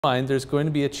mind, there's going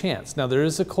to be a chance. Now, there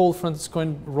is a cold front that's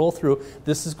going to roll through.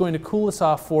 This is going to cool us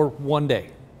off for one day,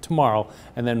 tomorrow,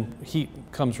 and then heat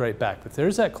comes right back. But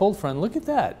there's that cold front. Look at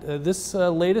that. This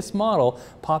latest model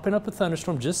popping up a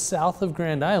thunderstorm just south of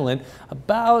Grand Island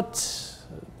about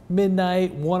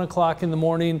midnight, 1 o'clock in the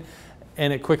morning,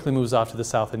 and it quickly moves off to the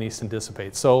south and east and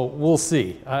dissipates. So we'll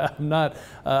see.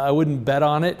 I wouldn't bet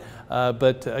on it,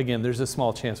 but again, there's a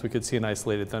small chance we could see an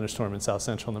isolated thunderstorm in south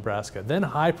central Nebraska. Then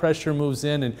high pressure moves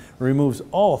in and removes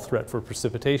all threat for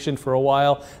precipitation for a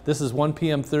while. This is 1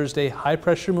 p.m. Thursday. High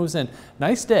pressure moves in.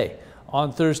 Nice day.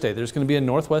 On Thursday, there's going to be a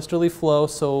northwesterly flow,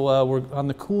 so we're on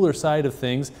the cooler side of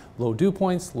things. Low dew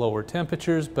points, lower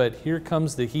temperatures, but here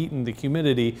comes the heat and the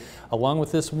humidity along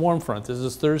with this warm front. This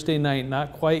is Thursday night,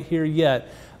 not quite here yet,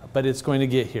 but it's going to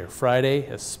get here. Friday,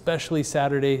 especially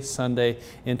Saturday, Sunday,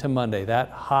 into Monday. That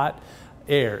hot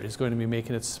air is going to be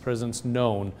making its presence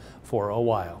known for a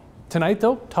while. Tonight,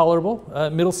 though, tolerable,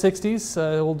 middle 60s.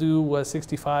 We'll do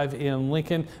 65 in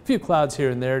Lincoln. A few clouds here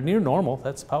and there, near normal.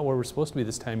 That's about where we're supposed to be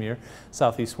this time of year.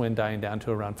 Southeast wind dying down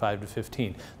to around 5 to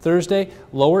 15. Thursday,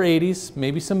 lower 80s,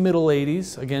 maybe some middle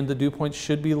 80s. Again, the dew point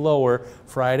should be lower.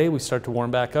 Friday, we start to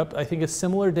warm back up. I think a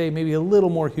similar day, maybe a little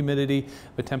more humidity,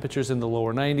 but temperatures in the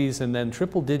lower 90s, and then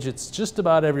triple digits just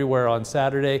about everywhere on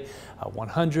Saturday.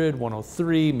 100,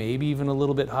 103, maybe even a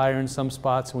little bit higher in some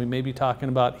spots, and we may be talking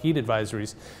about heat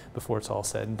advisories before it's all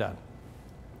said and done.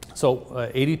 So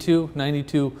 82,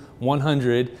 92,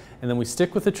 100, and then we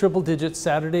stick with the triple digits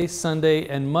Saturday, Sunday,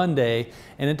 and Monday,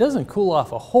 and it doesn't cool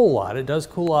off a whole lot. It does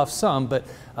cool off some, but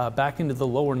back into the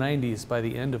lower 90s by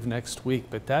the end of next week.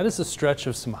 But that is a stretch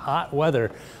of some hot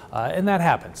weather, and that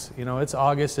happens. You know, it's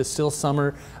August, it's still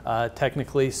summer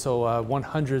technically, so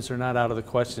 100s are not out of the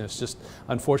question. It's just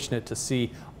unfortunate to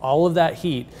see all of that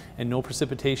heat and no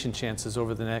precipitation chances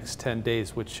over the next 10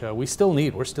 days, which we still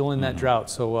need. We're still in that drought,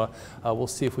 so we'll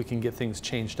see if we can get things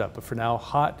changed up. But for now,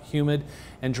 hot, humid,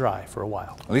 and dry for a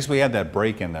while. At least we had that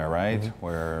break in there, right?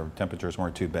 Where temperatures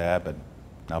weren't too bad, but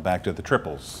now back to the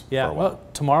triples. Yeah, for a while. Well,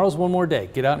 tomorrow's one more day.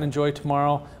 Get out and enjoy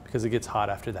tomorrow because it gets hot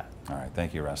after that. All right,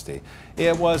 thank you, Rusty.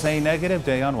 It was a negative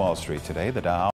day on Wall Street today. The Dow